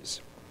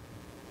capabilities.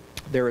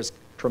 There is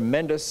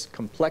tremendous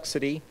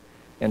complexity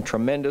and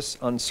tremendous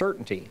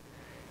uncertainty,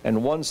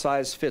 and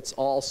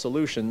one-size-fits-all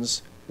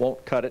solutions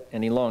won't cut it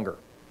any longer.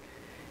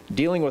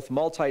 Dealing with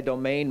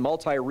multi-domain,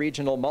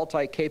 multi-regional,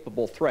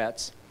 multi-capable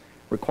threats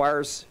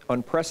requires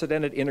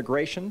unprecedented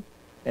integration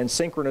and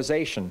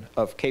synchronization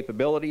of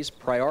capabilities,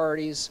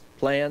 priorities,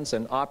 plans,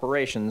 and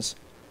operations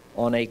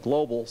on a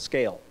global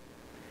scale.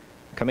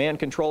 Command,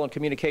 control, and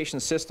communication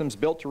systems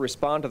built to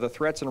respond to the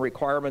threats and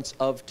requirements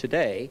of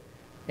today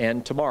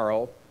and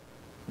tomorrow,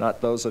 not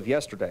those of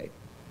yesterday.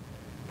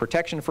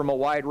 Protection from a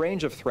wide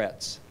range of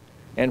threats,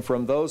 and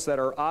from those that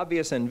are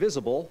obvious and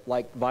visible,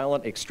 like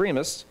violent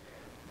extremists,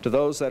 to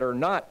those that are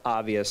not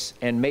obvious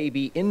and may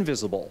be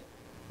invisible,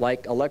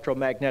 like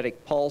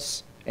electromagnetic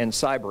pulse and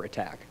cyber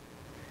attack.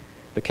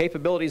 The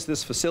capabilities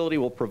this facility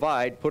will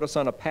provide put us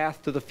on a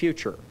path to the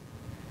future.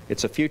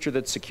 It's a future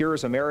that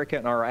secures America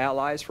and our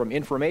allies from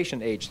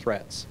information age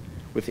threats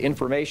with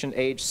information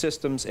age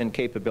systems and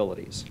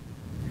capabilities.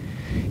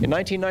 In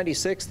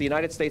 1996, the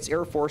United States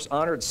Air Force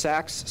honored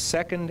SAC's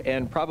second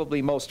and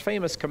probably most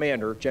famous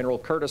commander, General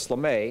Curtis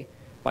LeMay,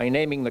 by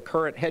naming the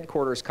current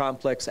headquarters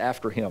complex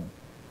after him.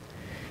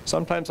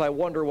 Sometimes I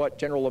wonder what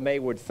General LeMay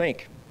would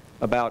think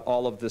about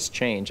all of this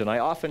change, and I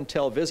often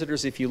tell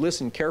visitors, if you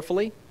listen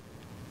carefully,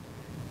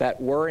 that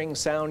whirring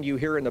sound you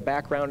hear in the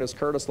background is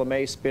Curtis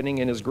LeMay spinning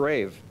in his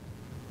grave.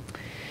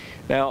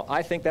 Now,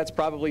 I think that's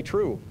probably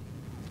true,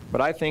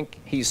 but I think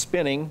he's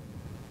spinning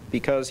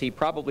because he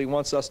probably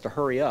wants us to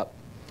hurry up.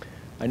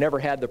 I never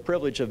had the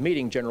privilege of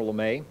meeting General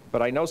LeMay,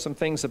 but I know some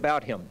things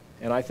about him,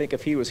 and I think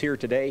if he was here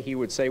today, he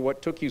would say,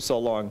 "What took you so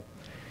long?"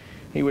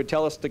 He would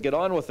tell us to get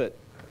on with it.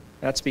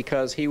 That's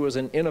because he was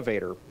an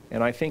innovator,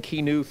 and I think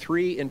he knew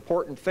three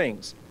important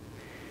things.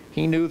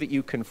 He knew that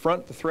you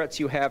confront the threats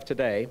you have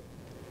today,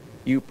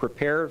 you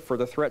prepare for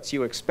the threats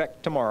you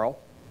expect tomorrow,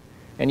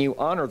 and you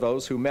honor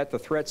those who met the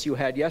threats you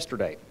had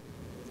yesterday.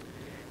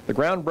 The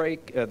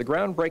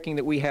groundbreaking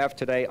that we have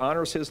today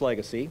honors his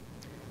legacy,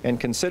 and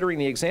considering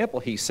the example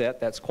he set,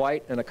 that's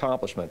quite an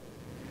accomplishment.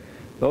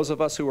 Those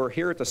of us who are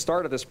here at the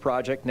start of this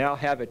project now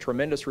have a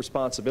tremendous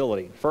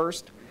responsibility.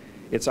 First,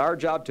 it's our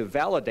job to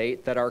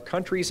validate that our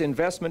country's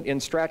investment in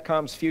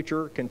STRATCOM's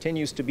future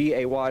continues to be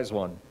a wise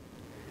one.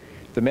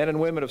 The men and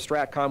women of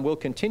STRATCOM will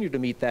continue to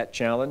meet that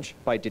challenge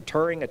by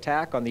deterring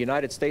attack on the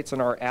United States and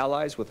our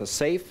allies with a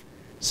safe,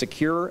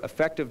 secure,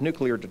 effective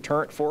nuclear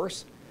deterrent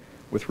force,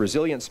 with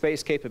resilient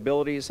space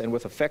capabilities, and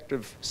with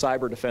effective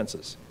cyber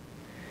defenses.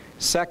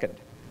 Second,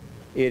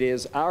 it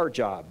is our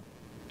job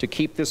to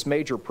keep this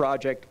major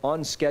project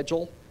on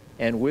schedule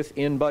and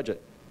within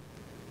budget.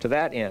 To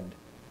that end,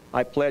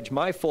 I pledge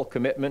my full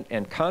commitment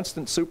and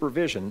constant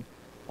supervision,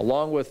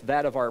 along with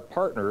that of our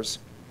partners,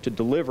 to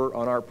deliver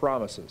on our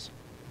promises.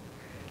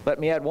 Let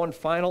me add one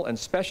final and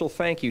special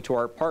thank you to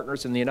our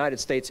partners in the United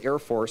States Air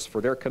Force for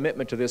their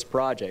commitment to this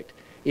project.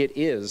 It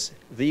is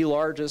the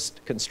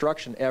largest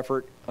construction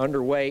effort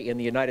underway in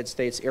the United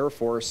States Air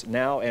Force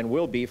now and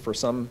will be for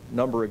some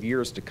number of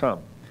years to come.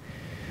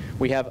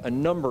 We have a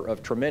number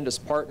of tremendous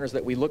partners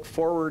that we look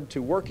forward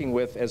to working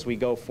with as we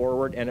go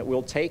forward, and it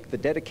will take the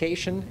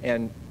dedication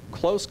and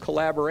close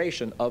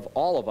collaboration of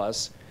all of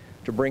us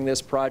to bring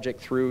this project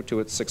through to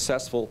its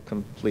successful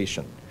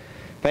completion.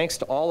 Thanks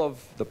to all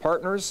of the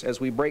partners as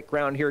we break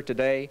ground here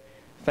today.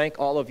 Thank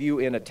all of you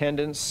in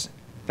attendance.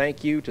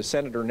 Thank you to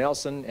Senator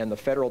Nelson and the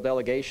federal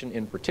delegation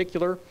in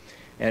particular.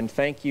 And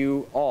thank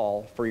you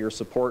all for your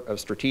support of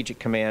Strategic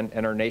Command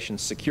and our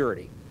nation's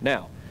security.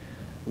 Now,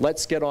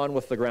 let's get on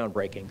with the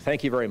groundbreaking.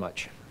 Thank you very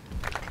much.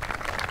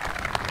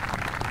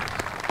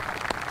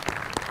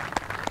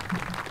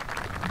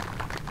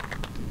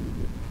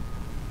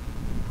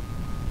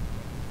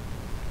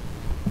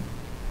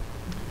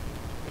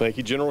 Thank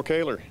you, General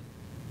Kaler.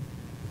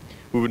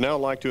 We would now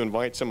like to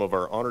invite some of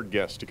our honored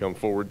guests to come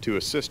forward to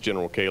assist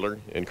General Kaler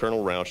and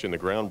Colonel Rausch in the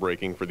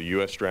groundbreaking for the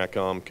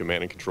USSTRATCOM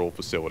Command and Control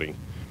Facility.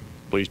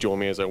 Please join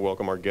me as I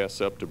welcome our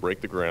guests up to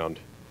break the ground.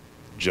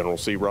 General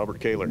C. Robert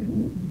Kaler.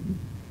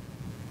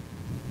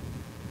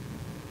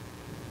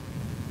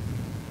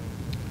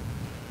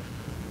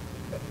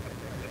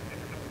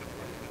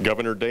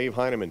 Governor Dave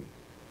Heinemann.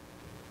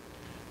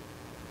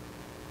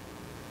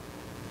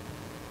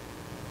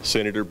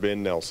 Senator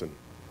Ben Nelson.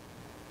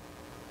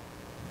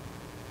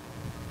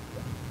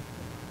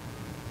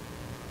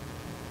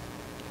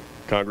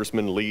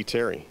 Congressman Lee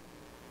Terry.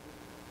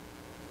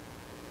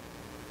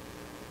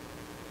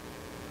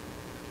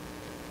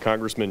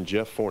 Congressman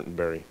Jeff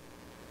Fortenberry.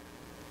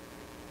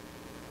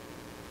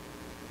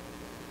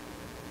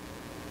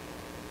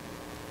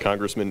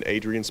 Congressman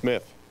Adrian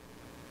Smith.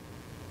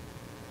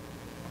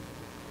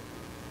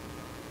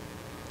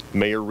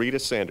 Mayor Rita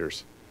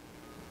Sanders.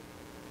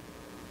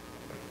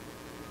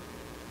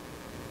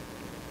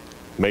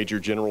 Major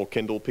General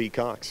Kendall P.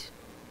 Cox.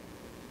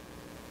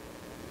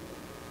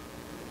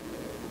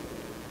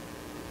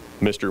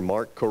 Mr.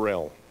 Mark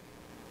Correll.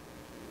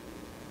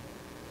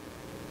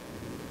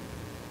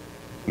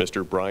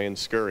 Mr. Brian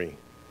Scurry.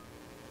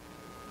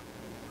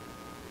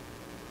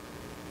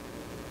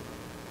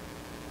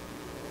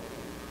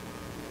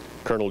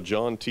 Colonel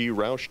John T.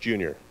 Roush,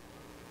 Jr.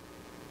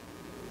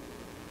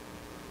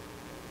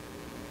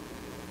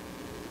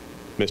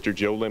 Mr.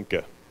 Joe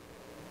Lemke.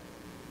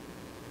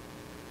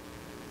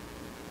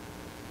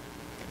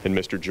 And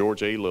Mr.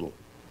 George A. Little.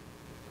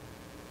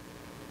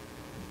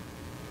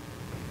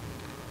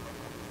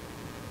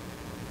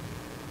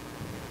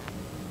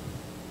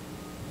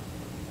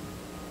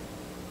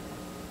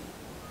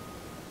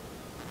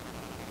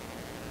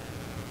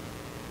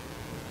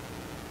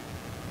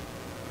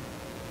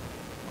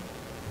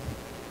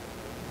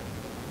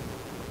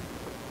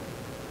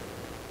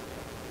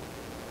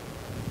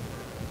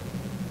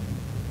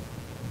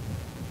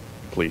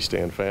 Please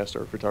stand fast.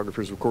 Our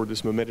photographers record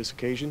this momentous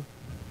occasion.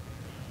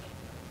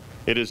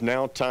 It is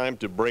now time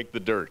to break the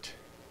dirt.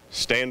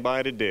 Stand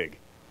by to dig.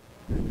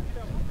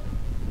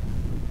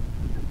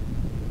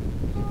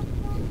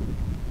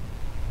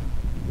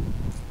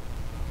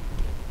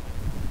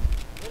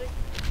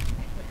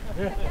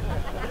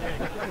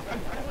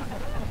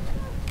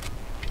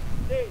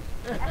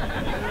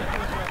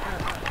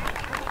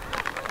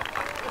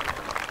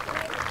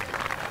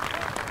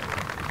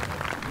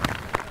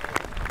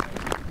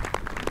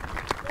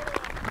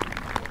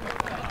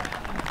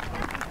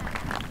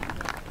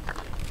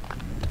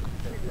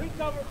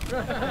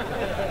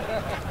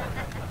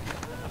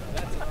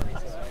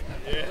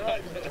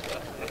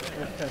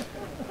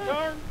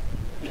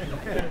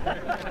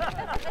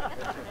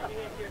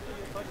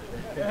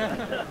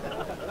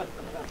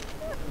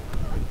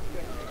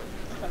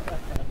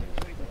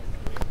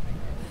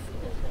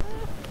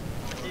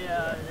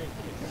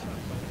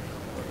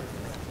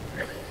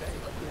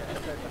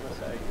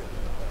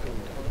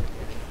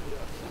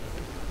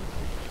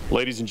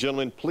 Ladies and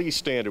gentlemen, please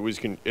stand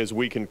as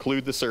we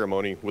conclude the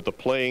ceremony with the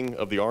playing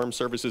of the Armed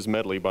Services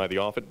Medley by the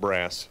Offutt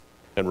Brass,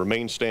 and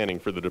remain standing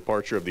for the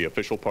departure of the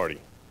official party.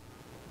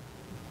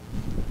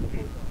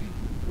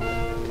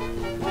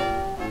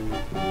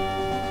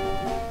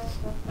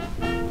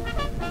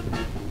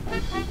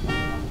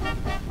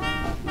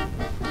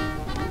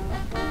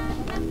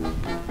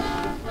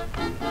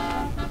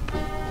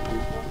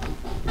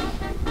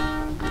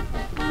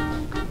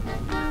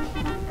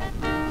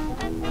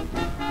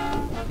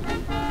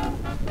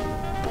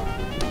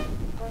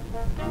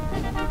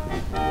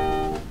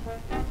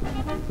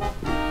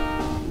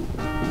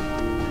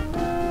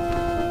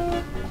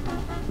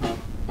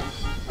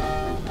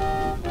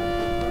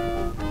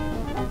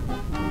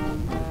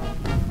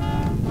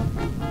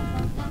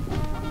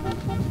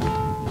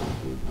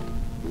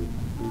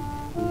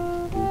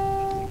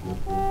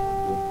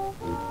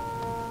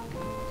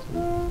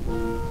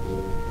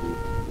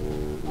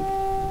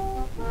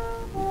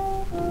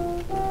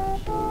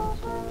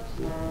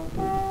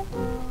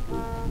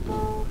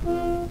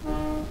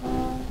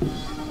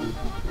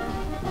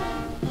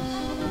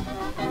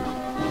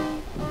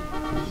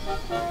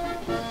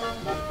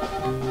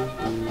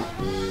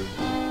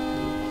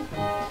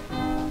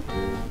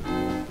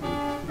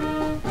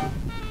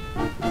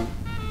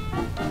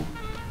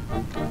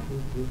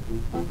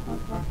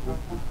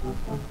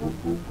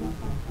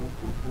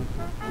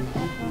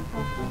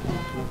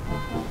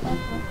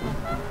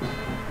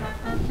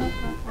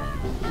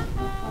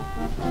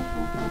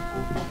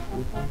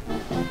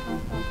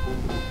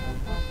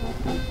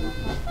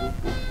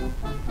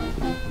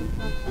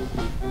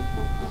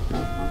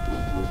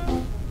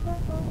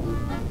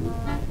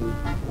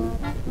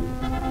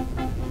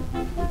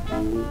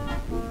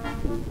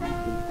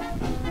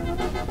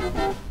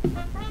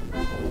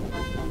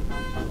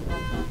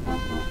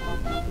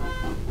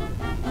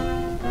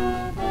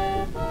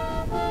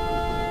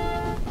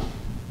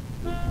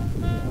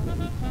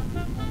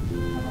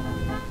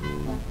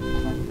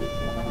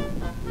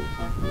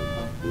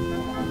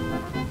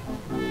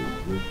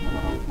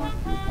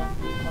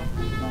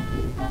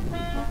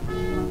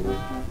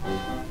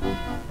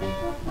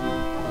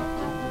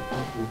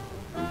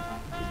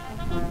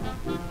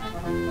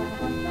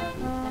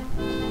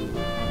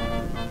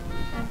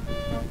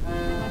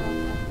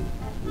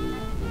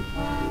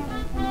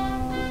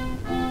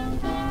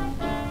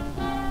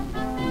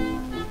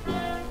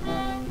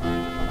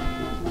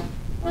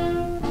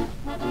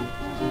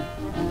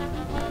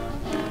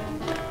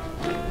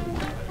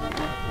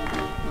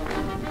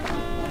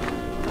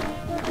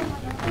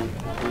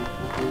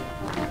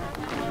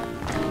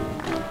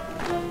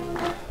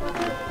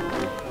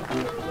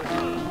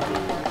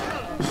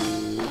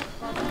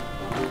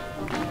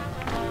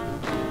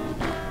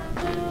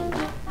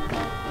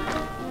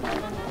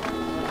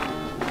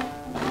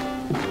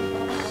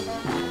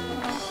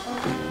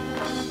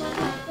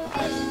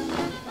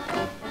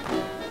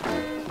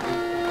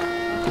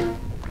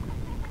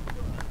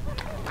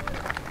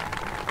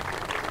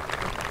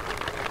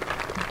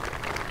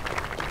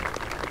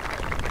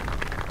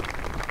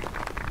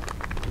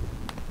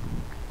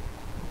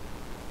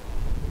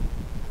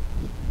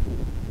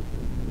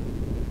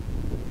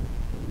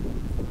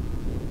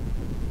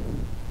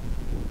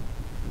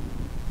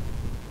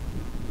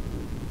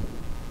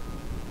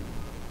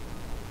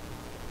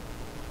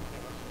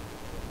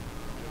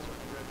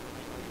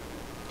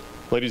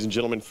 Ladies and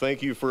gentlemen,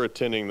 thank you for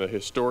attending the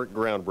historic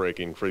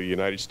groundbreaking for the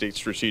United States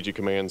Strategic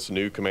Command's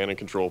new command and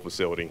control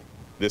facility.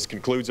 This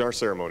concludes our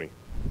ceremony.